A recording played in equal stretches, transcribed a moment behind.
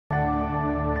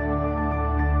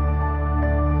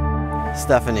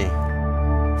Stephanie,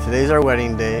 today's our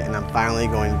wedding day and I'm finally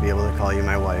going to be able to call you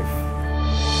my wife.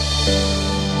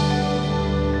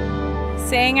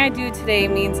 Saying I do today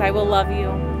means I will love you,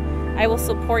 I will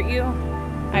support you,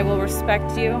 I will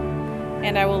respect you,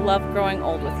 and I will love growing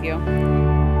old with you.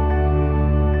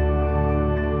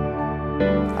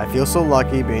 I feel so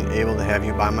lucky being able to have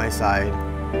you by my side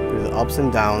through the ups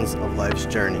and downs of life's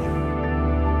journey.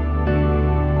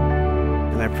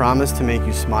 And I promise to make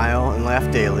you smile and laugh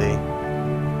daily,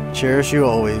 cherish you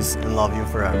always, and love you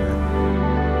forever.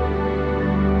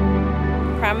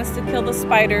 Promise to kill the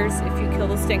spiders if you kill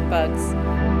the stink bugs.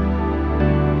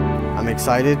 I'm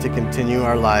excited to continue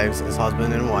our lives as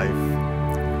husband and wife.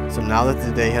 So now that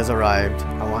the day has arrived,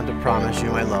 I want to promise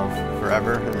you my love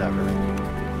forever and ever.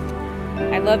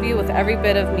 I love you with every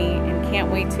bit of me and can't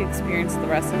wait to experience the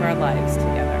rest of our lives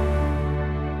together.